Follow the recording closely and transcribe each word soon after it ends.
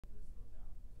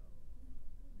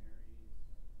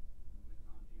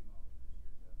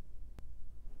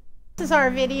This is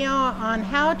our video on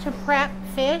how to prep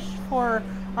fish for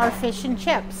our fish and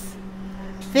chips.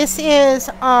 This is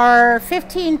our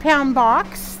 15-pound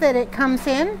box that it comes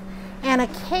in, and a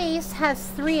case has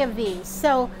 3 of these.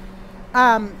 So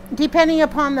depending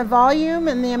upon the volume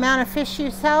and the amount of fish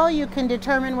you sell, you can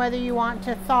determine whether you want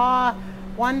to thaw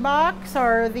 1 box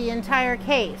or the entire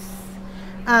case.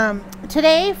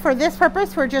 Today, for this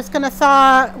purpose, we're just going to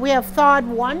thaw. We have thawed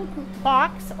 1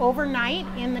 box overnight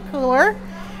in the cooler,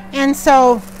 and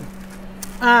so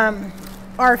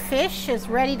our fish is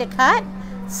ready to cut.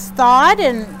 It's thawed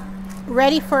and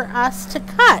ready for us to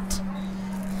cut.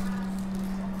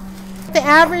 The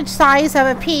average size of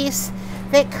a piece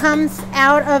that comes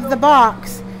out of the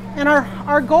box, and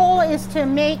our goal is to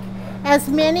make as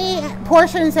many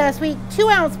portions as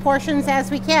 2-ounce portions as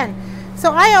we can.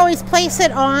 So I always place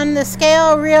it on the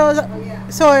scale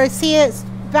so I see it's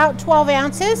about 12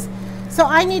 ounces. So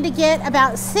I need to get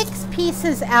about 6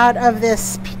 pieces out of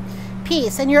this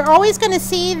piece. And you're always going to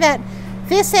see that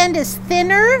this end is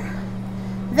thinner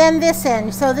than this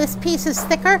end. So this piece is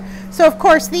thicker. So of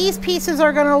course these pieces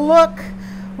are going to look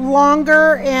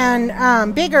longer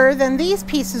and bigger than these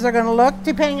pieces are going to look,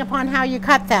 depending upon how you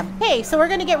cut them. Okay, so we're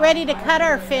going to get ready to cut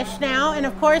our fish now. And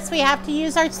of course we have to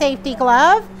use our safety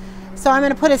glove. So I'm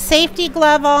going to put a safety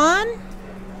glove on,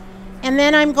 and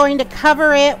then I'm going to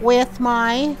cover it with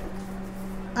my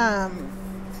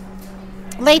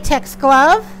latex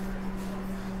glove.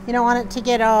 You don't want it to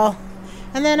get all,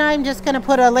 and then I'm just going to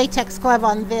put a latex glove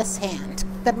on this hand,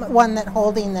 the one that's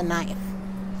holding the knife.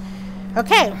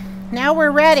 Okay, now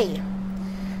we're ready.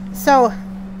 So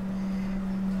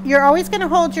you're always going to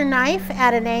hold your knife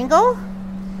at an angle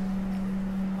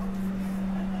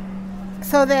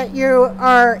so that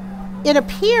it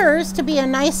appears to be a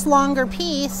nice longer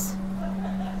piece,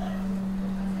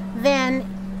 then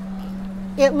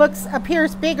it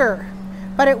appears bigger,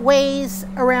 but it weighs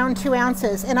around 2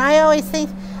 ounces. And I always think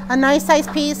a nice size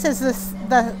piece is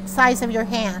the size of your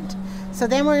hand. So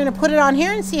then we're going to put it on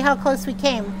here and see how close we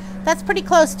came. That's pretty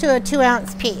close to a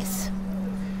 2-ounce piece.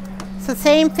 So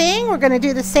same thing, we're going to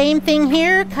do the same thing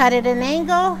here, cut it at an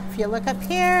angle. If you look up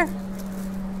here,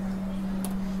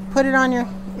 put it on your,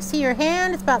 see your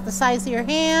hand, it's about the size of your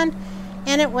hand,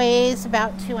 and it weighs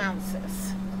about 2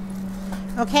 ounces.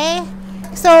 Okay,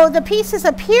 so the pieces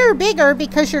appear bigger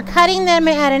because you're cutting them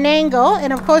at an angle,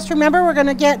 and of course remember we're going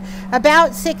to get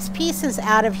about 6 pieces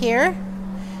out of here.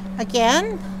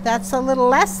 Again, that's a little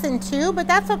less than 2, but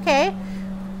that's okay.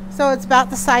 So it's about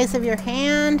the size of your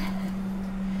hand.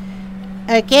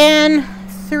 Again,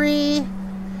 3,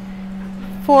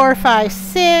 4, 5,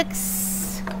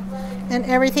 6, and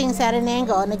everything's at an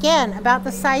angle. And again, about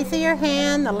the size of your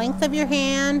hand, the length of your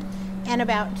hand, and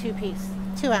about 2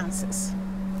 ounces.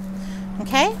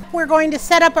 Okay, we're going to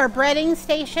set up our breading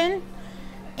station,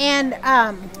 and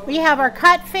we have our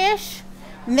cut fish,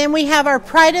 and then we have our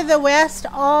Pride of the West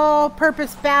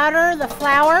all-purpose batter, the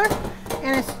flour,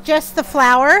 and it's just the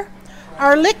flour.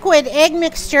 Our liquid egg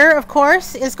mixture, of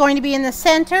course, is going to be in the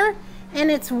center,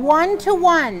 and it's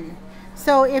 1-to-1.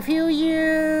 So if you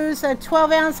use a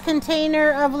 12-ounce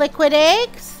container of liquid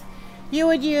eggs, you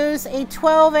would use a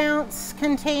 12-ounce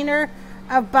container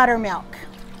of buttermilk.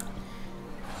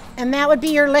 And that would be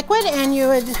your liquid, and you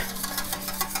would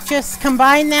just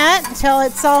combine that until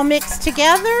it's all mixed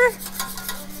together.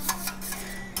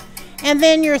 And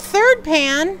then your third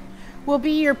pan will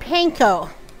be your panko.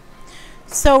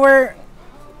 So we're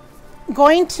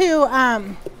going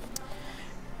to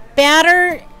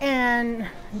batter and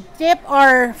dip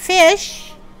our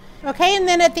fish. Okay, and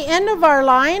then at the end of our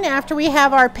line, after we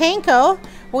have our panko,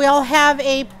 we'll have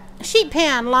a sheet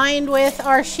pan lined with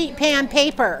our sheet pan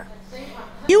paper.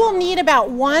 You will need about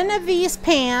 1 of these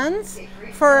pans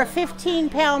for a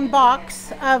 15-pound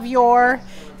box of your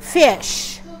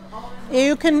fish.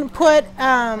 You can put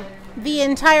the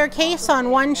entire case on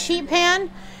 1 sheet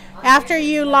pan. After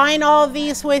you line all of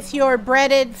these with your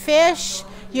breaded fish,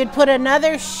 you'd put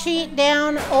another sheet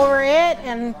down over it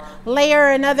and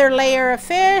layer another layer of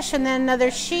fish, and then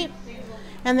another sheet,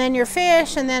 and then your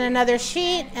fish, and then another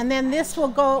sheet, and then this will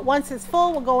go, once it's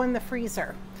full, will go in the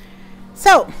freezer.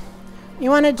 So what you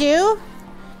want to do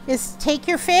is take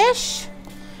your fish,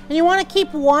 and you want to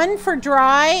keep 1 for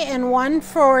dry and 1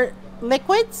 for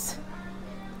liquids.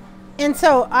 And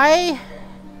so I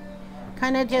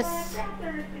kind of just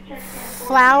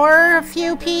flour a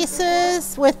few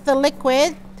pieces with the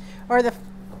liquid, or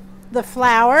the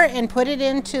flour, and put it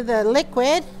into the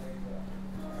liquid.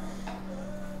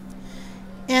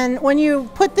 And when you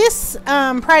put this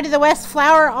Pride of the West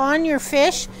flour on your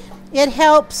fish, it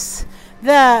helps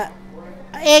the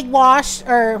egg wash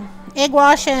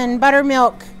and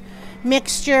buttermilk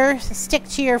mixture stick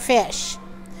to your fish.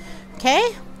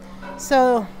 Okay,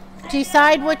 so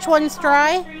decide which one's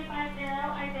dry.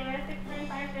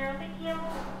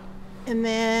 And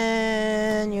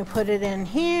then you put it in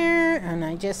here, and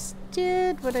I just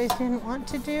did what I didn't want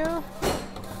to do.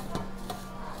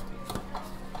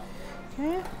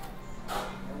 Okay.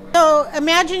 So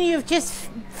imagine you've just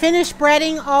finished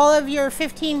breading all of your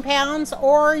 15 pounds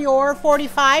or your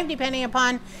 45, depending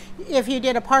upon if you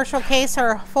did a partial case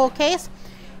or a full case.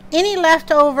 Any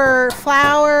leftover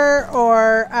flour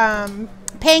or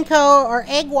panko or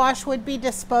egg wash would be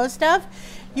disposed of.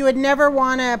 You would never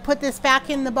want to put this back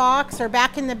in the box or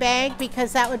back in the bag,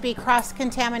 because that would be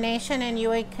cross-contamination and you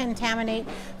would contaminate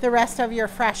the rest of your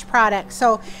fresh product.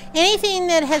 So anything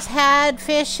that has had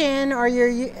fish in or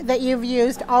that you've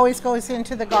used always goes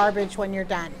into the garbage when you're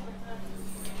done.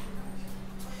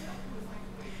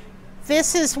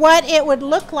 This is what it would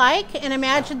look like, and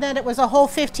imagine that it was a whole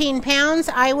 15 pounds.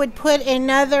 I would put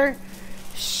another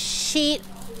sheet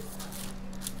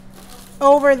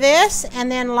over this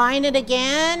and then line it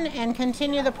again and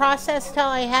continue the process till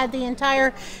I had the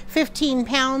entire 15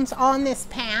 pounds on this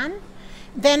pan.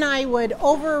 Then I would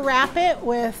overwrap it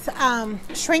with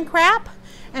shrink wrap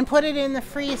and put it in the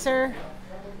freezer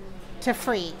to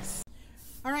freeze.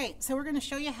 All right, so we're going to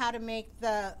show you how to make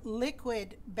the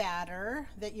liquid batter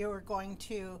that you're going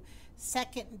to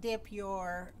second dip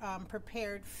your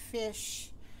prepared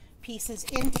fish pieces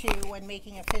into when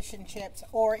making a fish and chips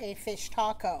or a fish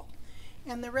taco.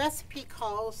 And the recipe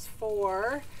calls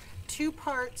for 2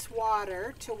 parts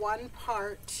water to 1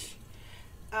 part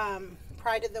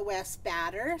Pride of the West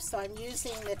batter. So I'm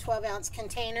using the 12-ounce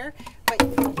container,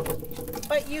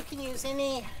 but you can use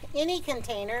any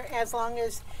container as long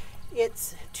as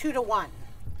it's 2 to 1.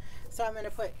 So I'm going to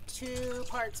put 2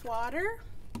 parts water,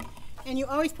 and you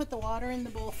always put the water in the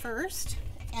bowl first,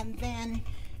 and then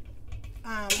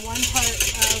 1 part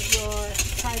of your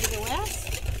Pride of the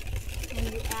West. And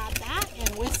you add that and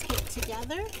whisk it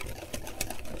together.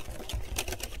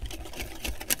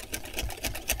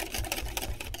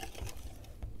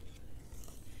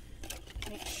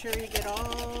 Make sure you get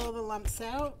all the lumps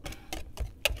out.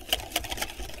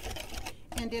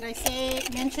 And did I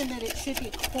mention that it should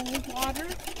be cold water?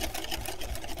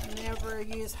 Never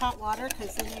use hot water,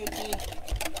 because then you'd be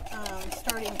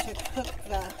starting to cook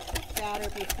the batter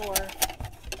before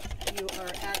you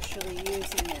are actually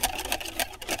using it.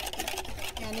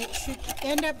 And it should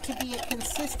end up to be a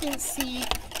consistency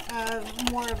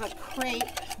of more of a crepe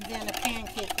than a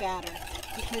pancake batter,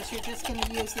 because you're just going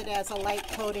to use it as a light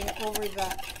coating over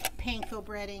the panko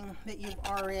breading that you've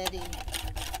already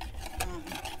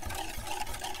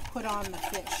put on the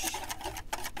fish.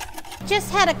 Just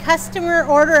had a customer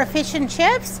order a fish and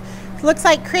chips. Looks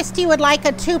like Christy would like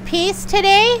a 2-piece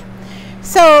today.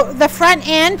 So the front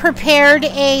end prepared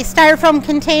a styrofoam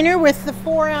container with the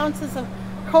 4 ounces of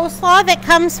coleslaw that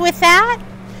comes with that,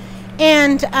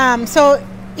 and so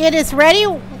it is ready.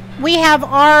 We have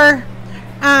our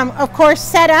of course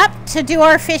set up to do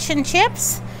our fish and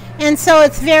chips, and so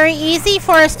it's very easy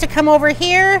for us to come over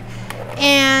here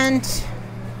and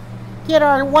get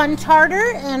our 1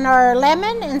 tartar and our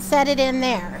lemon and set it in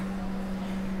there.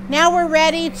 Now we're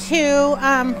ready to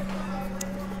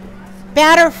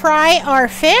batter fry our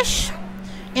fish,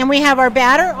 and we have our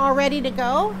batter all ready to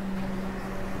go.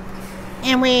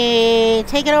 And we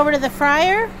take it over to the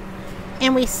fryer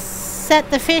and we set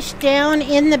the fish down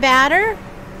in the batter.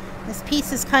 This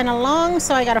piece is kind of long,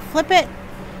 so I got to flip it.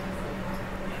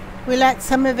 We let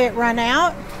some of it run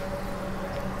out.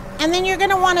 And then you're going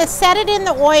to want to set it in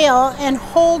the oil and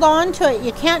hold on to it.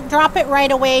 You can't drop it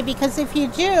right away, because if you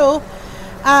do,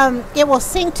 it will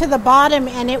sink to the bottom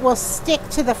and it will stick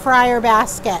to the fryer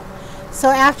basket. So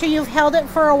after you've held it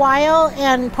for a while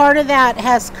and part of that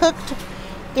has cooked,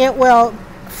 it will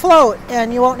float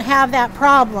and you won't have that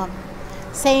problem.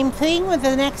 Same thing with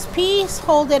the next piece.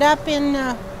 Hold it up in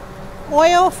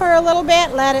oil for a little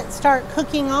bit, let it start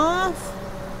cooking off,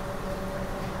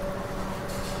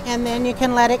 and then you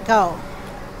can let it go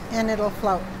and it'll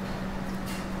float.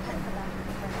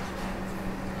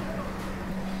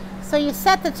 So you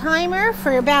set the timer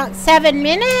for about 7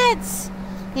 minutes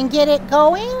and get it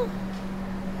going.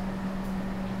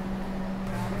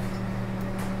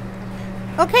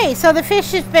 Okay, so the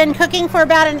fish has been cooking for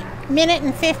about 1 minute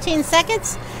and 15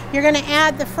 seconds. You're going to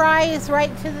add the fries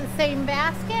right to the same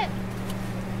basket,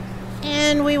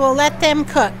 and we will let them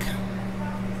cook.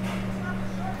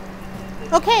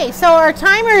 Okay, so our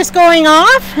timer is going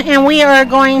off and we are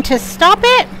going to stop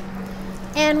it.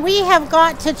 And we have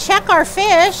got to check our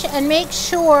fish and make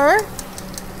sure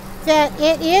that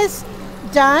it is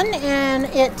done, and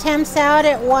it temps out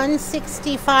at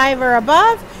 165 or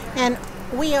above, and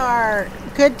we are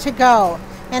good to go.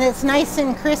 And it's nice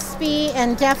and crispy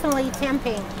and definitely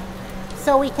temping.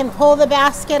 So we can pull the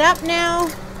basket up now.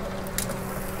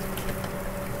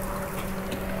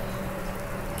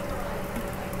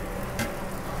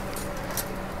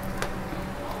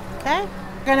 Okay,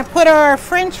 we're gonna put our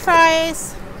French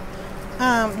fries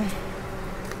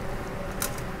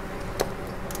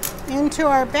into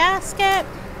our basket.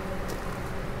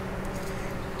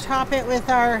 Top it with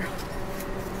our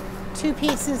 2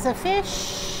 pieces of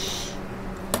fish.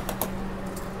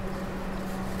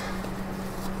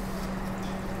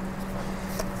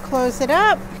 Close it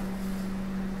up.